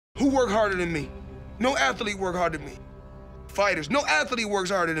Who work harder than me? No athlete work harder than me. Fighters, no athlete works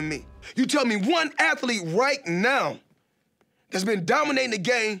harder than me. You tell me one athlete right now that's been dominating the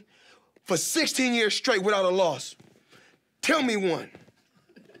game for 16 years straight without a loss. Tell me one.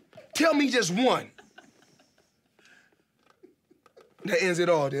 Tell me just one. That ends it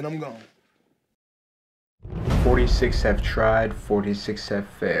all, then I'm gone. 46 have tried, 46 have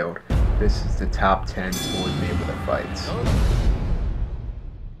failed. This is the top 10 Floyd Mayweather fights.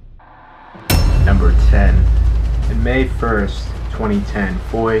 Number 10. In May 1st, 2010,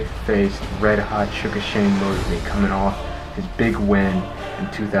 Floyd faced red-hot Sugar Shane Mosley coming off his big win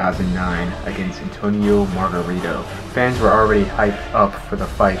in 2009 against Antonio Margarito. Fans were already hyped up for the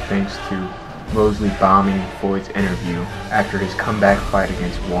fight thanks to Mosley bombing Floyd's interview after his comeback fight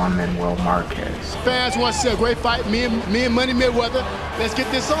against Juan Manuel Marquez. Fans want to see a great fight, me and Money Mayweather. Let's get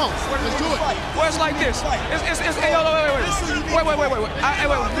this on. Let's do it. Well, it's like this. Hey,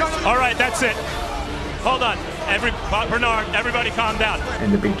 wait. All right, that's it. Hold on. Bernard, everybody calm down.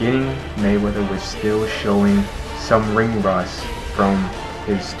 In the beginning, Mayweather was still showing some ring rust from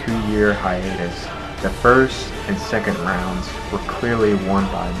his 2-year hiatus. The first and second rounds were clearly won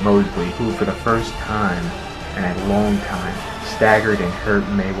by Mosley, who for the first time in a long time staggered and hurt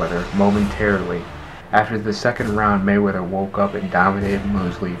Mayweather momentarily. After the second round, Mayweather woke up and dominated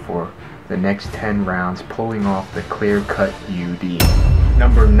Mosley for the next 10 rounds, pulling off the clear-cut UD.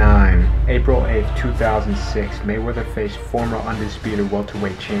 Number 9. April 8th, 2006, Mayweather faced former undisputed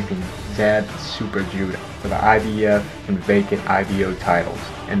welterweight champion Zab Super Judah for the IBF and vacant IBO titles.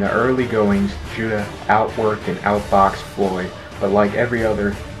 In the early goings, Judah outworked and outboxed Floyd, but like every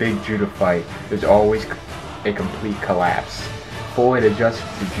other big Judah fight, there's always a complete collapse. Floyd adjusted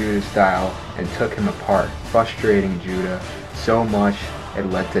to Judah's style and took him apart, frustrating Judah so much it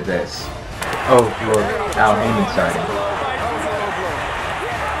led to this. Oh, look, Al Heyman sighting.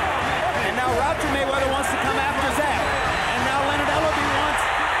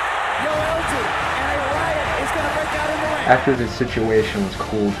 After the situation was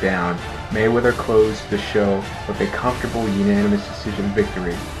cooled down, Mayweather closed the show with a comfortable unanimous decision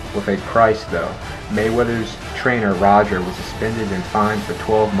victory. With a price though, Mayweather's trainer Roger was suspended and fined for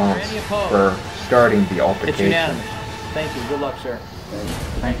 12 months for starting the altercation. Thank you. Good luck, sir.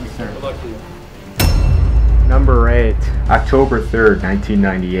 Thank you, sir. Good luck to you. Number 8. October 3rd,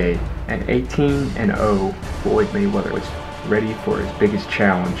 1998. At 18-0, Floyd Mayweather was ready for his biggest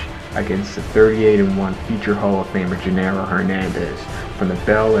challenge against the 38-1 future Hall of Famer Gennaro Hernandez. From the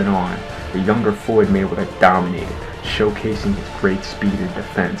bell and on, the younger Floyd Mayweather dominated, showcasing his great speed and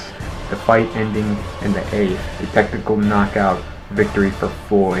defense. The fight ending in the 8th, a technical knockout victory for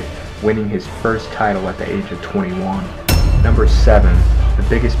Floyd, winning his first title at the age of 21. Number 7. The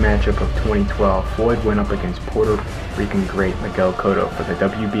biggest matchup of 2012, Floyd went up against Puerto Rican great Miguel Cotto for the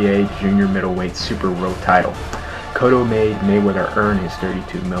WBA junior middleweight super world title. Cotto made Mayweather earn his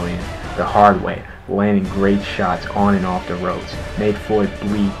 $32 million the hard way, landing great shots on and off the ropes, made Floyd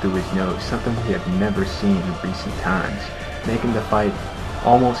bleed through his nose, something we have never seen in recent times, making the fight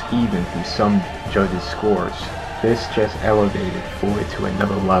almost even through some judges' scores. This just elevated Floyd to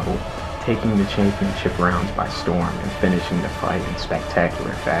another level, taking the championship rounds by storm and finishing the fight in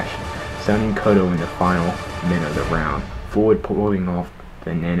spectacular fashion, stunning Cotto in the final minute of the round, Floyd pulling off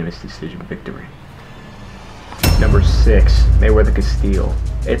the unanimous decision victory. Number 6. Mayweather Castillo.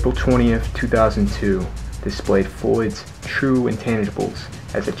 April 20th, 2002 displayed Floyd's true intangibles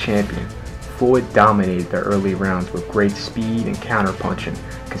as a champion. Floyd dominated the early rounds with great speed and counterpunching.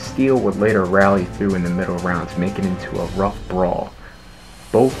 Castillo would later rally through in the middle rounds, making it into a rough brawl.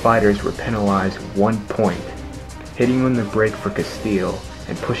 Both fighters were penalized 1 point, hitting on the break for Castillo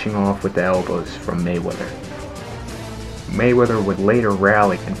and pushing off with the elbows from Mayweather. Mayweather would later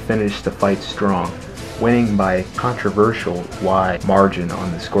rally and finish the fight strong, winning by a controversial wide margin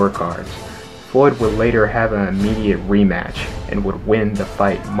on the scorecards. Floyd would later have an immediate rematch and would win the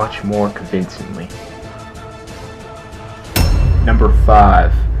fight much more convincingly. Number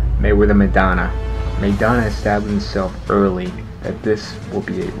 5. Mayweather Maidana. Maidana established himself early that this will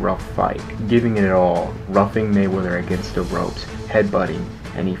be a rough fight, giving it all, roughing Mayweather against the ropes, headbutting,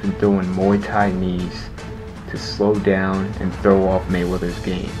 and even throwing Muay Thai knees to slow down and throw off Mayweather's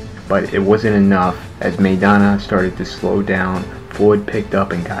game. But it wasn't enough. As Maidana started to slow down, Floyd picked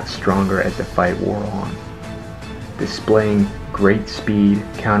up and got stronger as the fight wore on, displaying great speed,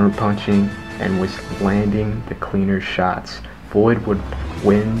 counterpunching, and was landing the cleaner shots. Floyd would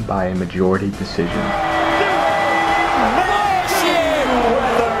win by a majority decision.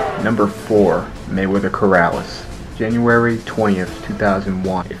 Number 4. Mayweather Corrales. January 20th,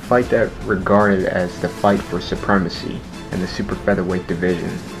 2001. A fight that regarded as the fight for supremacy in the super featherweight division.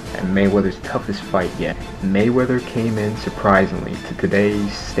 and Mayweather's toughest fight yet. Mayweather came in surprisingly to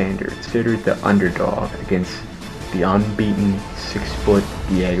today's standards, considered the underdog against the unbeaten 6-foot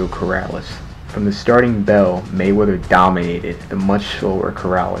Diego Corrales. From the starting bell, Mayweather dominated the much slower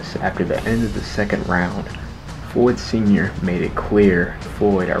Corrales. After the end of the second round, Floyd Sr. made it clear to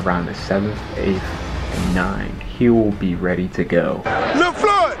Floyd around the 7th, 8th, and 9th he will be ready to go. Look,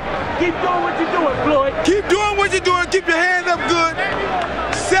 Floyd! Keep doing what you're doing, Floyd. Keep doing what you're doing. Keep your hands up good.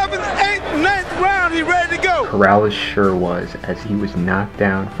 7th, 8th, 9th round, he ready to go. Corrales sure was, as he was knocked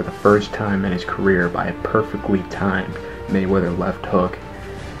down for the first time in his career by a perfectly timed Mayweather left hook.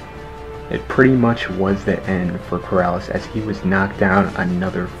 It pretty much was the end for Corrales, as he was knocked down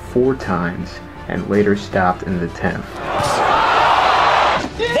another 4 times and later stopped in the 10th.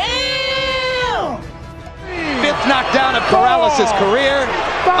 Damn! 5th knockdown of Corrales' career.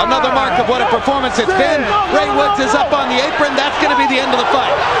 Another mark of what a performance it's been. Ray Woods is up on the apron. That's going to be the end of the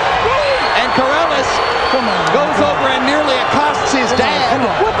fight. And Corrales goes over and nearly accosts his dad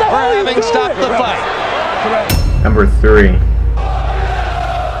for having stopped the fight. Number 3.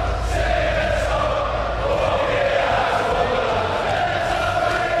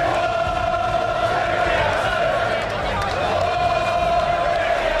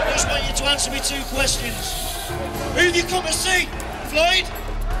 I just want you to answer me 2 questions. Who have you come to see? Floyd?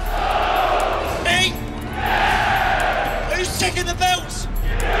 Me? Who's taking the belts?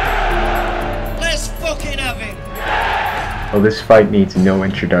 Let's fucking have him. Well, this fight needs no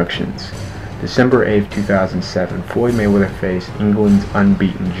introductions. December 8, 2007, Floyd Mayweather faced England's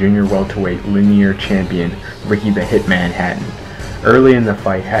unbeaten junior welterweight linear champion Ricky the Hitman Hatton. Early in the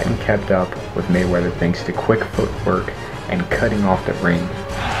fight, Hatton kept up with Mayweather thanks to quick footwork and cutting off the ring.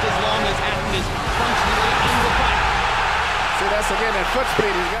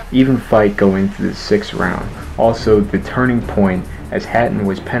 Even fight going into the 6th round. Also, the turning point as Hatton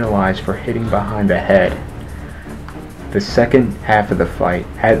was penalized for hitting behind the head. The second half of the fight,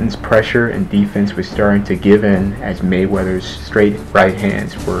 Hatton's pressure and defense was starting to give in as Mayweather's straight right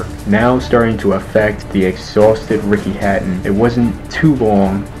hands were now starting to affect the exhausted Ricky Hatton. It wasn't too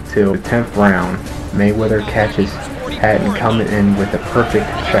long till the 10th round. Mayweather catches Hatton coming in with a perfect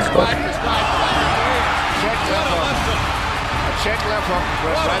check hook. Check left hook,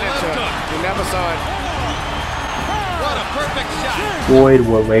 right into it. You never saw it. What a perfect shot. Floyd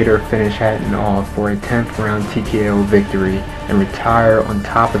will later finish Hatton off for a 10th round TKO victory and retire on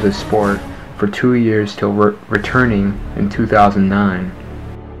top of the sport for 2 years till returning in 2009.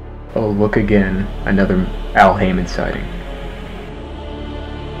 Oh, look again, another Al Heyman sighting.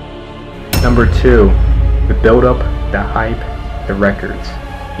 Number 2, the build-up, the hype, the records.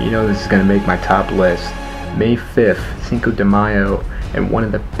 You know this is going to make my top list. May 5th, Cinco de Mayo, and one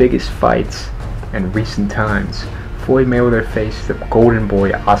of the biggest fights in recent times. Floyd Mayweather faced the golden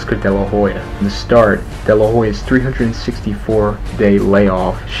boy Oscar De La Hoya. In the start, De La Hoya's 364-day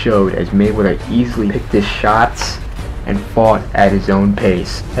layoff showed as Mayweather easily picked his shots and fought at his own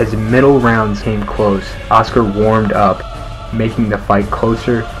pace. As the middle rounds came close, Oscar warmed up, making the fight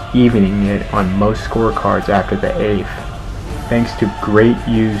closer, evening it on most scorecards after the 8th. Thanks to great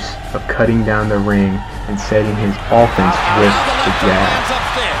use of cutting down the ring and setting his offense with the jab.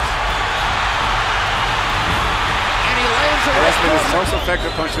 That's been his most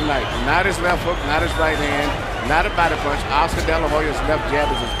effective punch tonight. Not his left hook, not his right hand, not a body punch. Oscar De La Hoya's left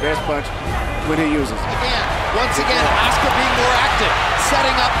jab is his best punch when he uses it. Once again, Oscar being more active,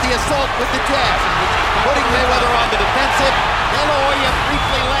 setting up the assault with the jab, putting Mayweather on the defensive. De La Hoya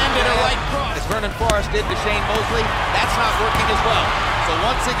briefly landed a right cross. As Vernon Forrest did to Shane Mosley, that's not working as well. So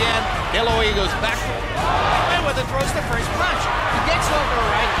once again, De La Hoya goes back. Mayweather throws the first punch. He gets over to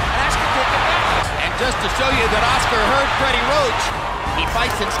right, and Oscar takes it back. And just to show you that Oscar heard Freddie Roach, he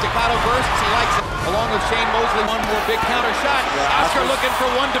fights in staccato bursts. He likes it. Along with Shane Mosley, one more big counter shot. Oscar looking for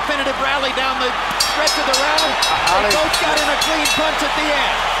one definitive rally down the stretch of the round. They both got in a clean punch at the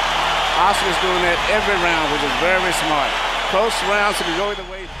end. Oscar's doing that every round, which is very smart. Close rounds, so can go either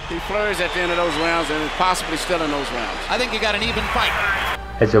way. He flurries at the end of those rounds and is possibly still in those rounds. I think you got an even fight.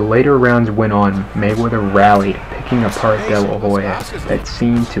 As the later rounds went on, Mayweather rallied, picking apart De La Hoya that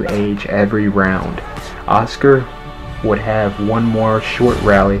seemed to age every round. Oscar would have one more short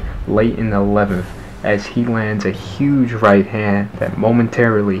rally late in the 11th as he lands a huge right hand that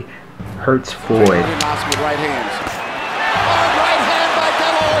momentarily hurts Floyd. Oscar right hands. Right hand by De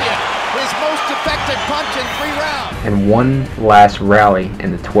La Hoya, his most effective punch in 3 rounds. And one last rally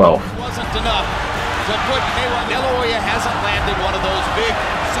in the 12th. Wasn't enough to put Mayweather. De La Hoya hasn't landed one of those big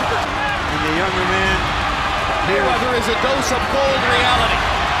super. And the younger man. Mayweather is a dose of cold reality.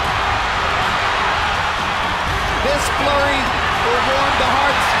 This flurry will warm the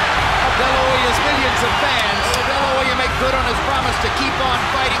hearts millions of fans. Will De La Hoya make good on his promise to keep on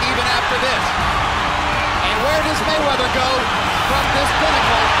fighting even after this? And where does Mayweather go from this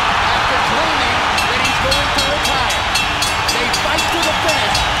pinnacle after claiming that he's going to retire? They fight to the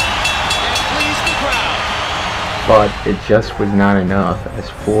finish, and it pleased the crowd. But it just was not enough, as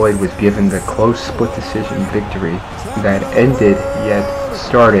Floyd was given the close split decision victory that ended yet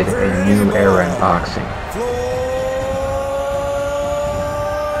started a new era in boxing. Floyd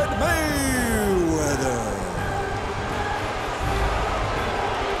Mayweather.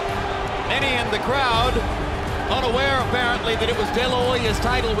 Many in the crowd, unaware apparently that it was De La Hoya's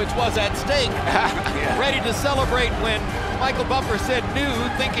title which was at stake, ready to celebrate when Michael Buffer said new,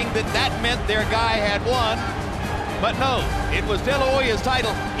 thinking that that meant their guy had won. But no, it was De La Hoya's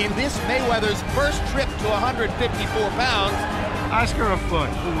title in this Mayweather's first trip to 154 pounds. Oscar or Floyd,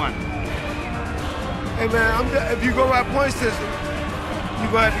 who won? Hey man, if you go by point system,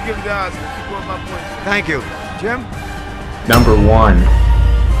 you're going to have to give it to Oscar. If you go by point system. Thank you. Jim? Number 1.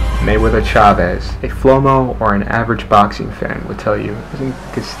 Mayweather-Chavez. A Flomo or an average boxing fan would tell you, isn't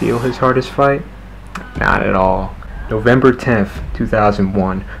Castile his hardest fight? Not at all. November 10th,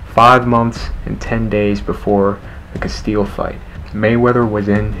 2001, 5 months and 10 days before the Castile fight. Mayweather was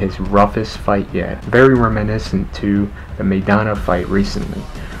in his roughest fight yet, very reminiscent to the Maidana fight recently.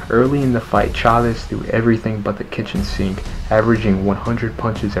 Early in the fight, Chavez threw everything but the kitchen sink, averaging 100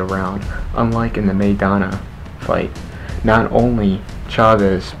 punches a round, unlike in the Maidana fight. Not only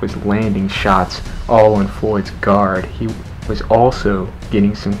Chavez was landing shots all on Floyd's guard, he was also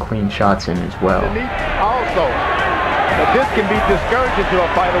getting some clean shots in as well. Also, but this can be discouraging to a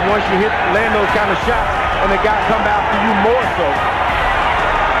fighter once you land those kind of shots and the guy come after you more so.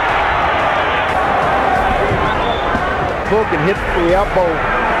 Hook and hit the elbow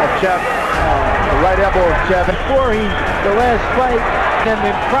of Chavez, the right elbow of Chavez. Before the last fight, him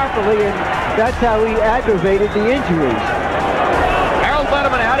improperly, and that's how he aggravated the injuries. Harold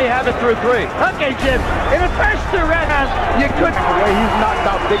Letterman, how do you have it through 3? Okay, Jim, in the first 2 rounds, you couldn't. The way he's knocked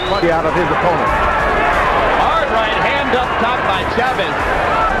out big money out of his opponent. Hard right hand up top by Chavez.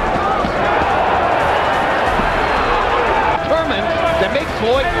 Determined to make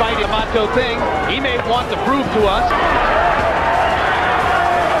Floyd fight a macho thing. He may want to prove to us.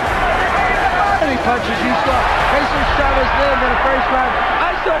 Any punches you saw Jesus Chavez land in the first round.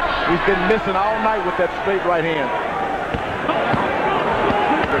 I saw. He's been missing all night with that straight right hand.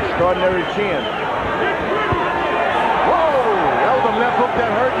 Extraordinary chin. Whoa! That was a left hook that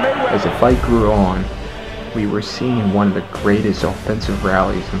hurt Mayweather. As the fight grew on, we were seeing one of the greatest offensive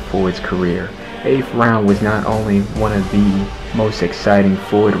rallies in Floyd's career. 8th round was not only one of the most exciting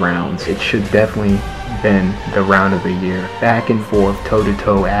Floyd rounds, it should definitely been the round of the year. Back and forth,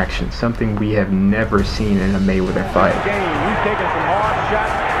 toe-to-toe action, something we have never seen in a Mayweather fight. He's taking some hard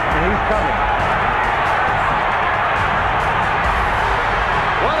shots and he's coming.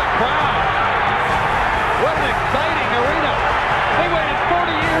 What a crowd! What an exciting arena! They waited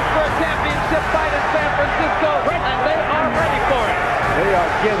 40 years for a championship fight in San Francisco, and they are ready for it. They are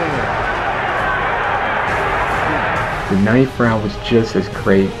getting it. The 9th round was just as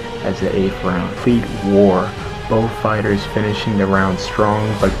great as the 8th round. Complete war. Both fighters finishing the round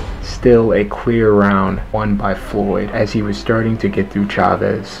strong, but still a clear round won by Floyd as he was starting to get through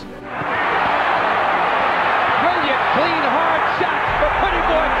Chavez. Brilliant, clean, hard shots for Pretty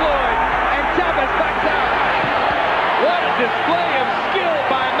Boy Floyd, and Chavez backs out. What a display of skill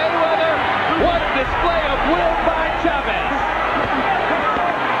by Mayweather. What a display of will by Chavez.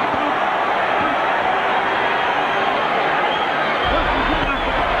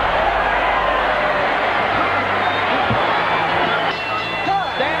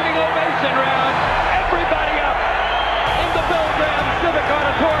 Standing ovation round. Everybody up in the Bill Graham Civic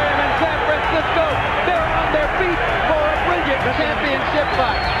Auditorium in San Francisco. They're on their feet for a brilliant championship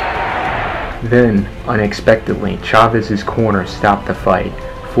fight. Then, unexpectedly, Chavez's corner stopped the fight.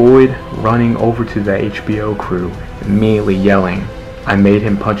 Floyd running over to the HBO crew, immediately yelling, "I made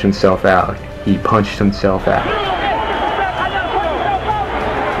him punch himself out." He punched himself out.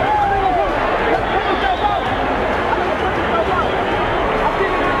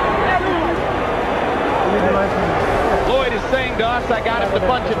 Floyd is saying to us, I got him to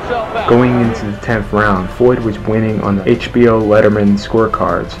punch himself out. Going into the 10th round, Floyd was winning on the HBO Letterman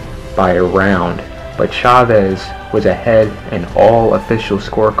scorecards by a round, but Chavez was ahead in all official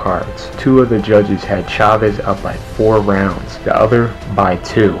scorecards. 2 of the judges had Chavez up by 4 rounds, the other by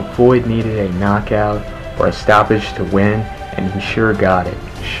 2. Floyd needed a knockout or a stoppage to win, and he sure got it,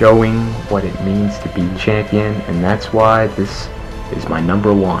 showing what it means to be champion, and that's why this is my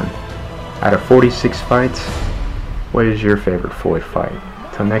number 1. Out of 46 fights, what is your favorite Floyd fight?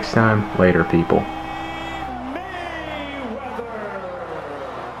 Till next time, later people.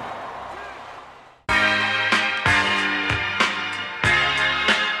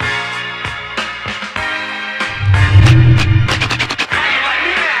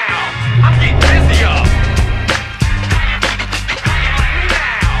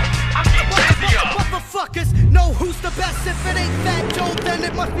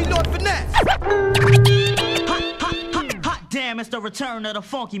 must be Lord Finesse. Hot damn, it's the return of the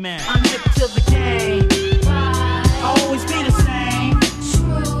funky man. I'm hip to the game. I'll always be the same.